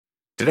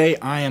Today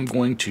I am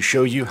going to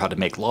show you how to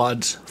make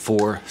LODs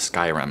for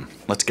Skyrim.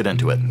 Let's get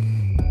into it.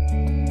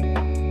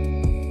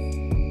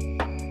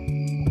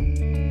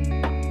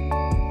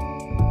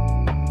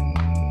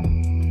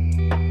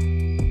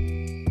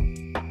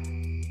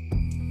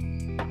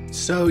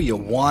 So you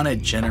want to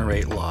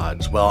generate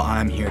LODs? Well,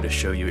 I'm here to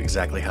show you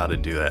exactly how to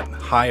do it.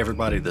 Hi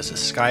everybody, this is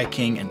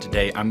Skyking, and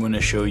today I'm going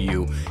to show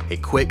you a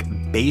quick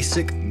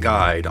basic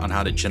guide on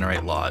how to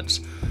generate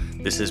LODs.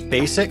 This is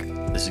basic.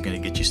 This is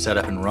going to get you set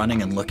up and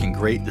running and looking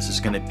great. This is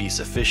going to be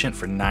sufficient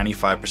for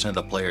 95% of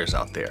the players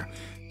out there.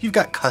 If you've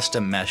got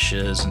custom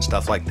meshes and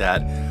stuff like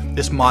that,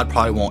 this mod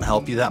probably won't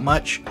help you that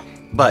much.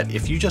 But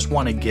if you just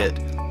want to get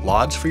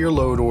LODs for your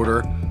load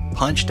order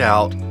punched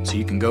out so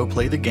you can go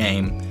play the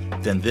game,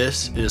 then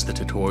this is the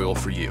tutorial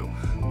for you.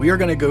 We are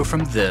going to go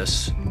from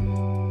this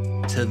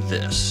to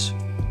this,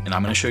 and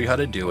I'm going to show you how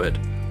to do it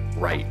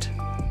right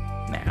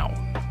now.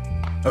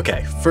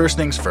 Okay, first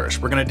things first,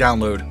 we're going to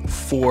download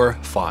 4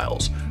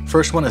 files.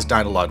 First one is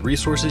Dyndolod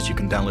resources. You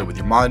can download with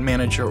your mod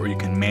manager or you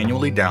can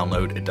manually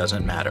download, it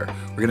doesn't matter.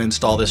 We're going to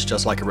install this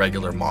just like a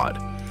regular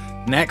mod.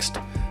 Next,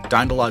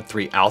 Dyndolod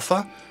 3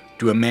 alpha,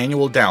 do a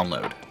manual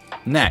download.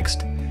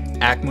 Next,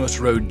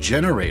 ACMOS road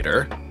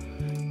generator,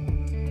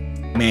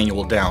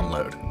 manual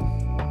download.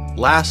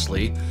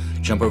 Lastly,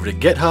 jump over to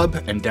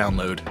GitHub and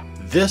download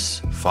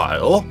this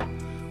file,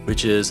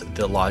 which is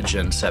the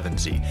LODGen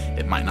 7z.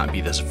 It might not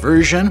be this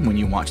version when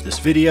you watch this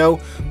video,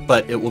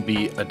 but it will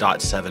be a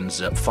 .7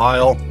 zip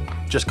file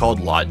just called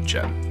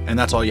LODGen, and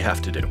that's all you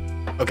have to do.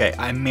 Okay,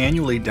 I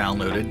manually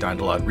downloaded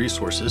Dyndolod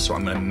resources, so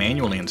I'm going to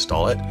manually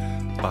install it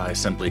by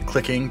simply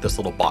clicking this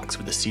little box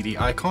with the CD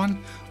icon.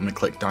 I'm going to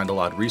click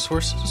Dyndolod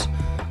resources,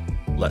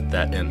 let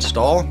that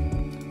install.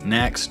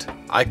 Next,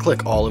 I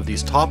click all of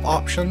these top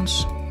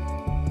options,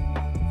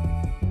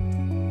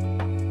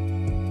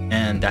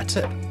 and that's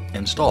it,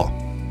 install.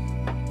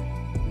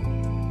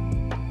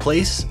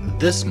 Place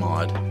this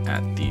mod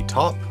at the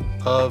top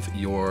of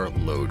your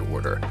load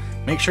order.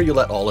 Make sure you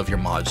let all of your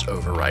mods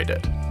override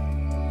it.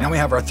 Now we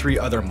have our 3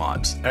 other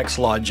mods,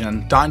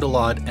 XLODGen,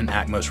 Dyndolod, and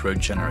ACMOS road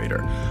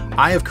generator.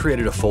 I have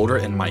created a folder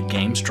in my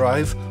games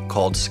drive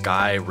called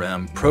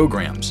Skyrim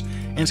programs.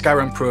 In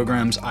Skyrim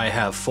programs, I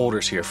have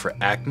folders here for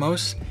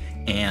ACMOS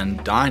and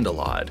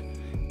Dyndolod,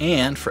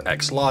 and for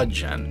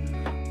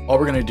XLODGen. All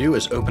we're going to do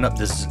is open up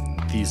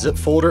the zip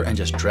folder and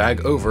just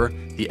drag over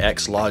the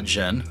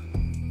XLODGen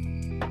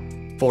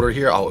folder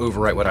here. I'll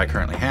overwrite what I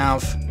currently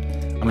have.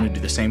 I'm going to do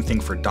the same thing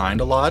for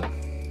Dyndolod.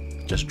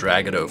 Just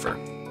drag it over.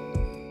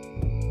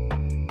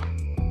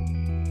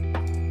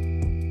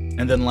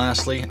 And then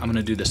lastly, I'm going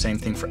to do the same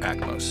thing for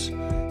ACMOS.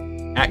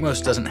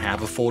 ACMOS doesn't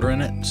have a folder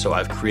in it, so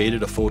I've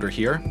created a folder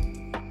here,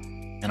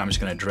 and I'm just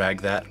going to drag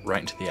that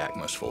right into the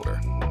ACMOS folder.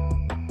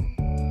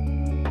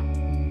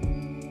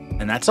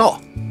 And that's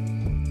all.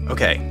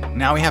 Okay,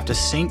 now we have to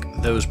sync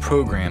those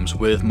programs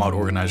with Mod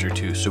Organizer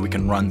 2 so we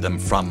can run them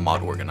from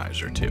Mod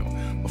Organizer 2.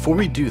 Before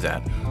we do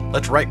that,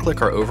 let's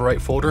right-click our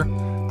overwrite folder,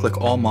 click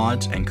all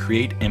mods, and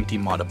create empty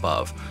mod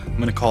above. I'm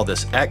going to call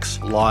this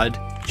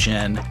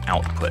XLODGen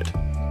output.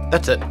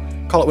 That's it.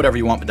 Call it whatever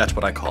you want, but that's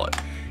what I call it.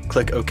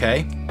 Click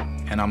OK,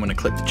 and I'm going to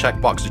click the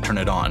checkbox to turn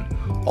it on.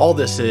 All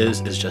this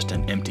is just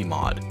an empty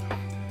mod.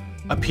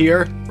 Up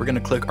here, we're going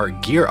to click our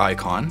gear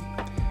icon,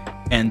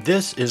 and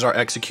this is our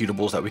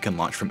executables that we can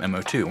launch from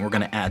MO2, and we're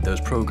going to add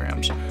those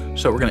programs.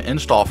 So we're going to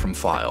install from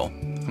file.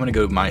 I'm going to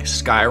go to my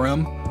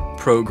Skyrim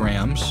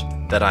programs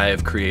that I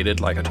have created,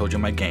 like I told you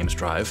in my games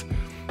drive,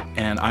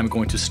 and I'm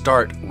going to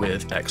start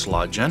with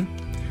XLODGen,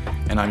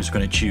 and I'm just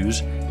going to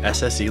choose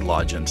SSE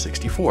LODGen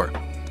 64.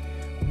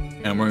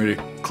 And we're going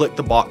to click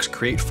the box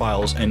create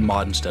files in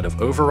mod instead of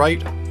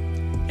overwrite,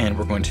 and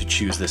we're going to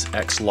choose this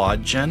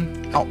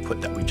XLODGen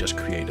output that we just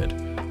created.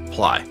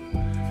 Apply.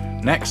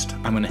 Next,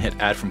 I'm going to hit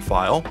add from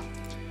file.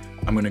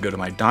 I'm going to go to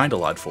my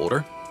Dyndolod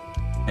folder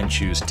and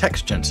choose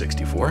TexGen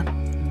 64.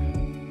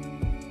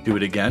 Do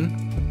it again,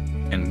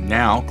 and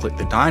now click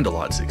the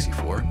Dyndolod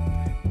 64.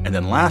 And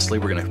then lastly,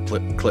 we're going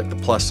to click the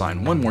plus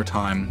sign one more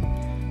time,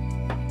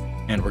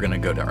 and we're going to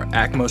go to our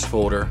ACMOS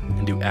folder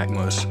and do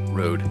ACMOS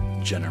road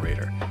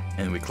generator.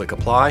 And we click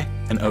apply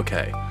and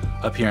OK.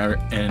 Up here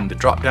in the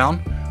drop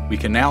down, we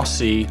can now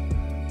see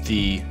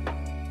the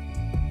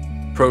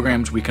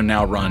programs we can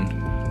now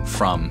run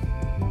from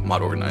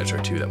Mod Organizer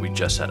 2 that we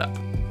just set up.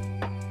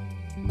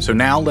 So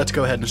now let's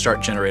go ahead and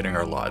start generating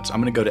our LODs.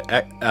 I'm going to go to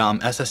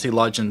SSE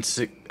LODGen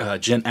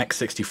Gen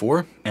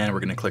X64, and we're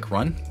going to click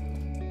run.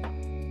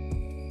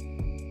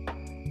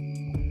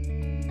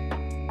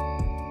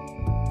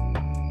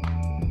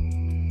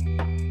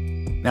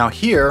 Now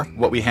here,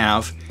 what we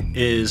have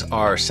is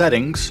our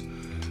settings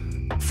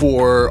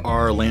for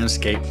our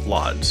landscape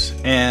LODs.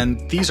 And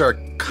these are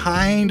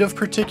kind of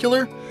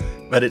particular,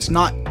 but it's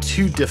not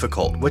too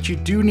difficult. What you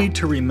do need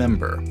to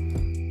remember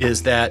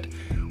is that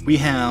we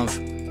have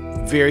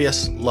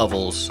various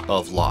levels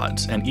of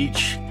LODs, and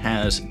each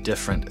has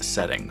different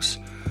settings.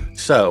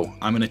 So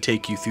I'm going to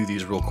take you through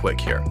these real quick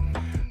here.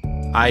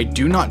 I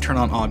do not turn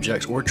on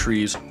objects or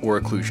trees or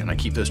occlusion. I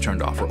keep those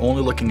turned off. We're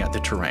only looking at the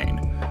terrain.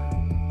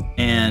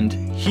 And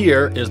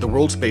here is the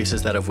world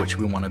spaces that of which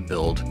we want to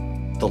build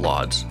the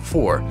LODs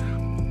for.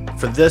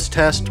 For this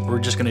test, we're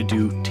just going to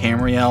do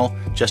Tamriel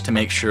just to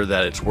make sure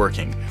that it's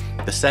working.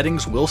 The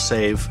settings will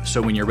save,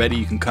 so when you're ready,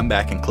 you can come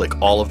back and click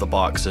all of the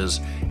boxes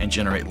and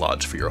generate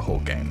LODs for your whole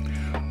game.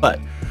 But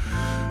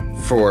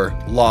for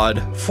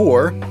LOD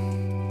 4,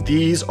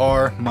 these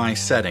are my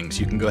settings.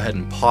 You can go ahead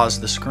and pause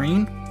the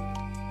screen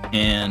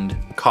and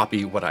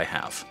copy what I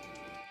have.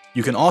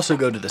 You can also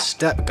go to the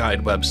step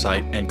guide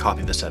website and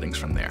copy the settings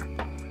from there.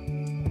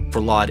 For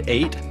LOD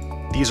 8,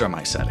 these are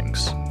my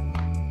settings.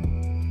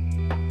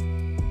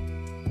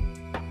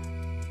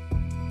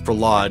 For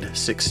LOD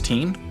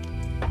 16,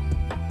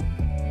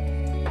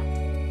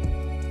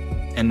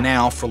 and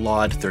now for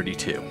LOD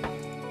 32.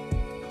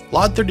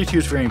 LOD 32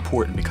 is very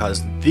important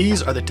because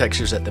these are the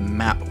textures that the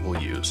map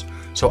will use.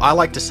 So I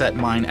like to set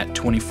mine at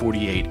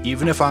 2048.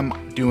 Even if I'm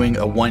doing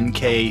a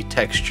 1K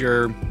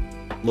texture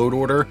load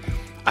order,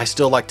 I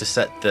still like to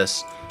set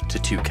this to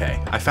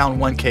 2K. I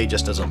found 1K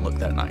just doesn't look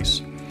that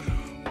nice.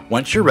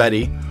 Once you're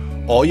ready,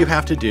 all you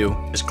have to do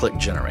is click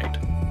generate.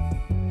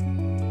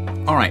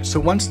 Alright, so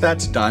once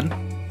that's done,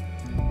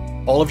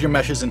 all of your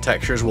meshes and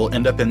textures will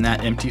end up in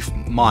that empty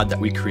mod that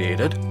we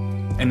created.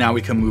 And now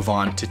we can move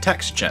on to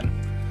TexGen.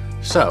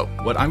 So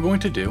what I'm going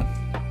to do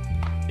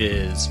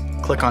is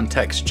click on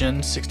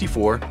TexGen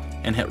 64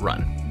 and hit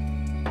run.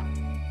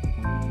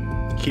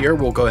 Here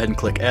we'll go ahead and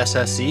click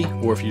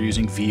SSE, or if you're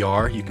using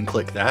VR, you can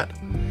click that.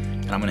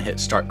 And I'm going to hit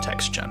start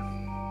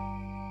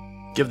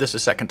TexGen. Give this a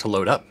second to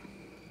load up.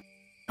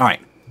 Alright,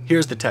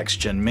 here's the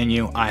TexGen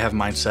menu. I have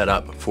mine set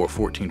up for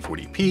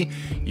 1440p.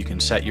 You can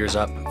set yours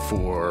up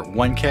for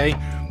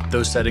 1K.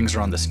 Those settings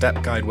are on the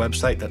step guide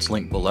website that's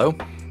linked below,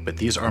 but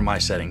these are my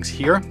settings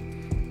here.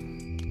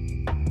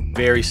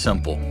 Very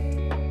simple.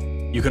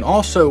 You can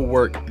also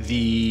work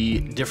the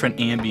different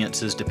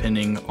ambiances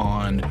depending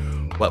on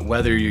what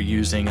weather you're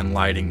using and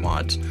lighting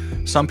mods.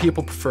 Some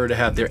people prefer to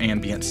have their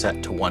ambient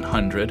set to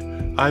 100.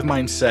 I have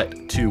mine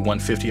set to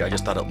 150, I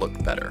just thought it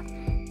looked better.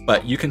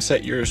 But you can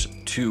set yours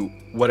to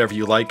whatever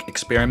you like,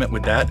 experiment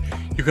with that.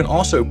 You can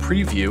also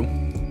preview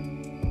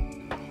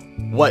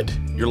what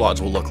your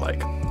LODs will look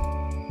like.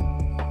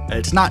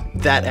 It's not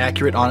that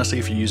accurate, honestly,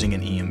 if you're using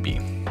an EMB.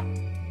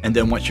 And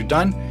then once you're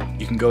done,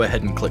 you can go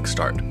ahead and click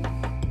start.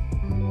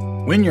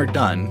 When you're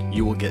done,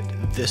 you will get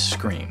this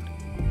screen.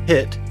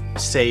 Hit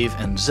save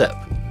and zip.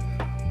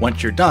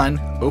 Once you're done,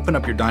 open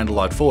up your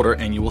Dyndolod folder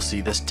and you will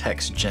see this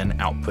TexGen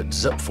output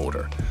zip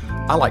folder.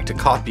 I like to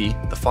copy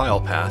the file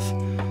path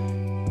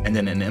and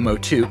then in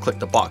MO2 click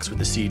the box with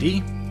the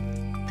CD,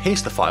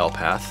 paste the file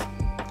path,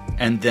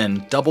 and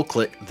then double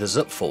click the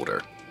zip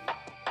folder.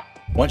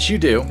 Once you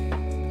do,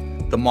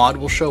 the mod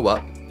will show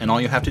up and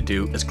all you have to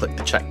do is click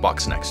the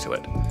checkbox next to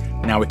it.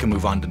 Now we can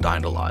move on to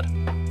Dyndolod.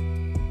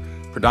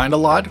 For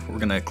Dyndolod, we're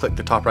going to click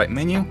the top right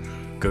menu,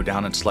 go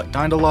down and select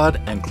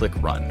Dyndolod and click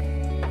run.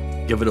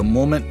 Give it a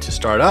moment to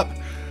start up.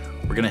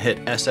 We're going to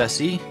hit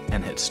SSE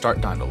and hit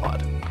start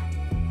Dyndolod.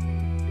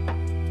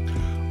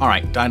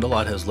 Alright,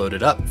 Dyndolod has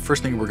loaded up.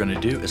 First thing we're going to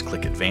do is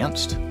click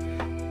advanced.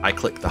 I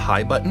click the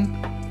high button.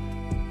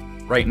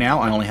 Right now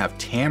I only have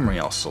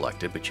Tamriel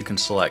selected, but you can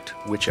select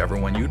whichever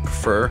one you'd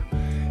prefer.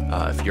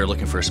 If you're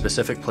looking for a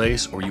specific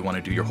place or you want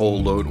to do your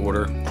whole load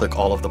order, click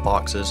all of the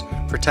boxes.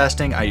 For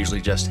testing, I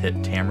usually just hit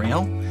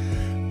Tamriel.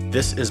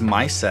 This is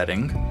my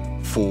setting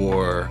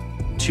for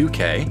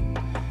 2K.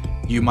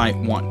 You might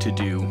want to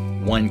do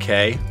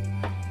 1K.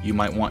 You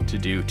might want to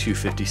do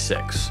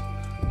 256.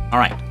 All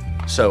right,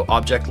 so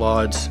object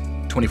LODs,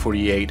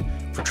 2048.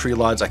 For tree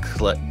LODs,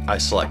 I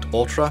select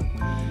Ultra.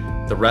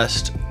 The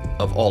rest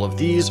of all of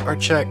these are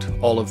checked.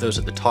 All of those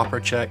at the top are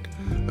checked.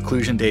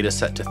 Occlusion data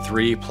set to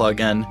 3,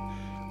 plugin.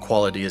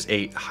 Quality is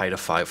 8, height of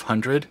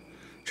 500.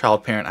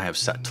 Child parent I have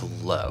set to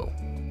low.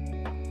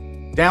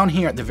 Down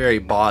here at the very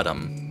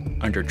bottom,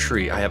 under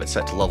tree, I have it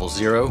set to level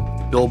 0,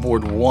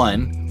 billboard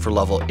 1 for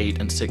level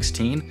 8 and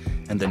 16,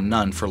 and then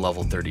none for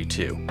level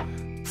 32.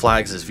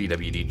 Flags is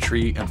VWD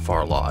tree and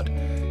far LOD.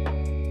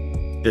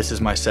 This is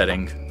my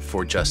setting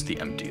for just the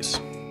empties.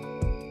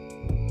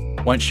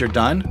 Once you're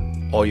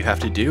done, all you have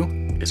to do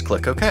is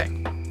click OK.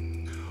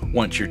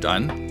 Once you're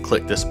done,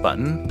 click this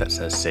button that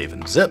says save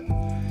and zip,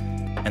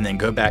 and then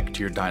go back to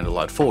your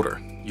Dyndolod folder.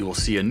 You will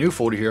see a new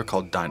folder here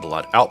called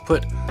Dyndolod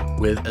output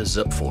with a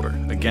zip folder.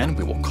 Again,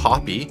 we will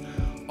copy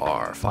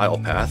our file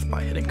path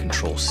by hitting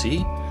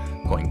Control-C,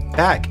 going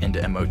back into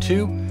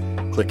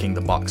MO2, clicking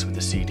the box with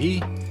the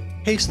CD,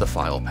 paste the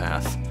file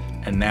path,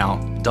 and now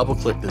double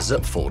click the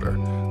zip folder.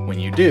 When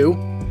you do,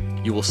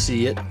 you will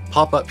see it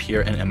pop up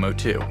here in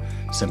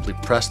MO2. Simply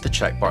press the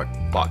check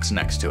box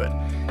next to it,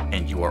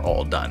 and you are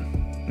all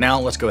done. Now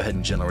let's go ahead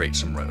and generate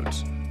some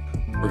roads.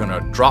 We're going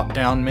to drop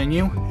down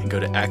menu and go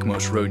to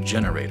ACMOS road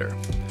generator.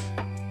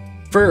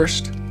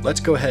 First, let's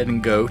go ahead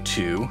and go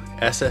to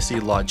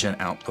XLODGen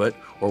output,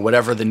 or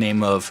whatever the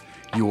name of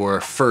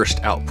your first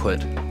output,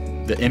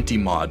 the empty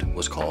mod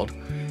was called,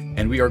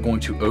 and we are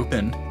going to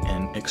open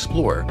and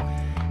explore.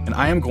 And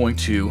I am going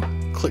to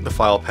click the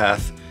file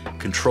path,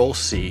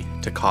 Control-C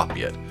to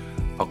copy it.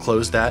 I'll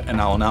close that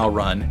and I'll now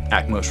run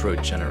ACMOS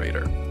road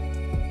generator.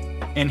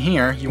 In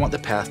here, you want the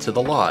path to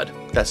the LOD.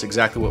 That's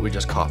exactly what we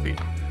just copied.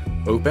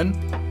 Open,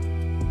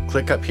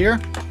 click up here,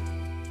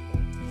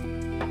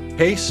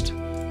 paste,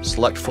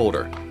 select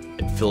folder.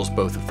 It fills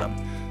both of them.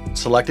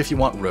 Select if you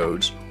want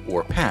roads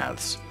or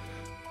paths.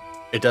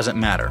 It doesn't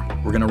matter.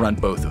 We're going to run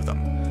both of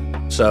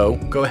them. So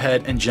go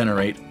ahead and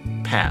generate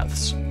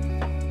paths.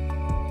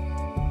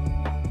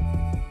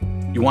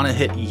 You want to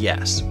hit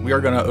yes. We are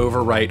going to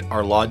overwrite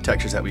our LOD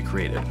textures that we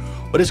created.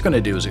 What it's going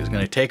to do is it's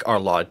going to take our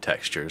LOD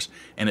textures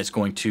and it's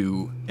going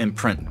to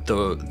imprint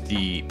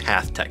the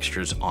path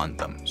textures on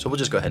them. So we'll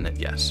just go ahead and hit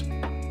yes.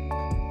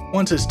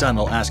 Once it's done,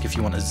 it'll ask if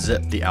you want to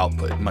zip the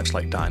output, much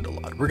like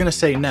Dyndolod. We're going to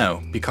say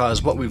no,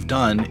 because what we've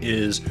done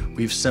is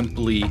we've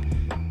simply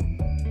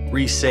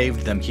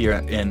resaved them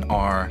here in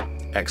our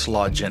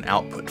XLODGen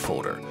output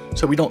folder.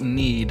 So we don't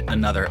need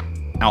another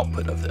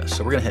output of this.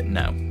 So we're going to hit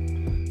no.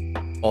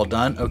 All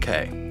done?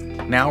 Okay.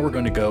 Now we're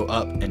going to go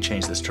up and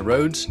change this to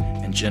roads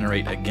and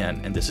generate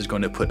again. And this is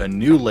going to put a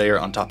new layer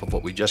on top of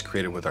what we just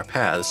created with our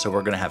paths. So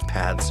we're going to have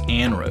paths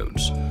and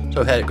roads.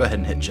 So go ahead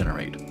and hit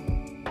generate.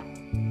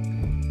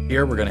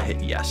 Here we're going to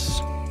hit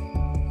yes.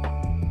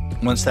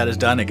 Once that is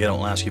done, again,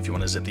 it'll ask you if you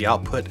want to zip the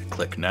output.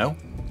 Click no.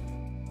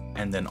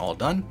 And then all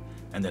done.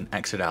 And then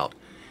exit out.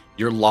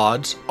 Your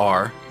LODs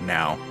are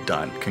now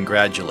done.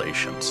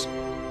 Congratulations.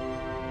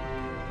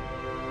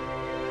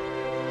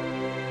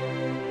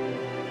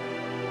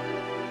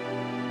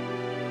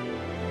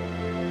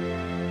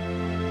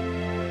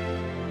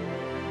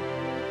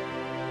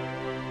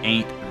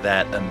 Ain't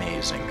that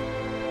amazing?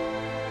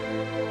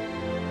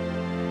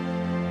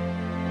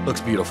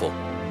 Looks beautiful.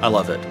 I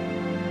love it.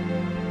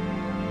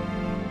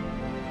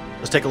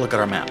 Let's take a look at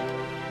our map.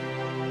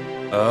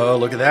 Oh,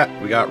 look at that.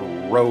 We got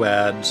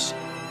roads.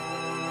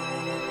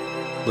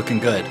 Looking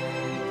good.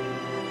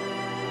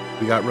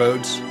 We got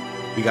roads.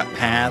 We got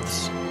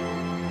paths.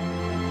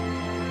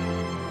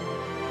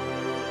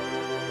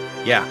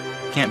 Yeah,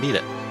 can't beat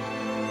it.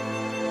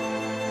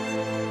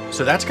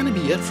 So that's going to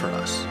be it for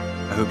us.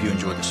 I hope you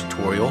enjoyed this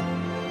tutorial.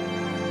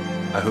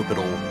 I hope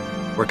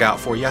it'll work out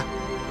for you.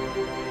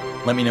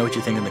 Let me know what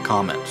you think in the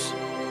comments.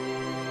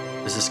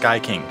 This is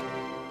Skyking.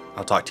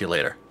 I'll talk to you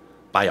later.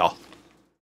 Bye, y'all.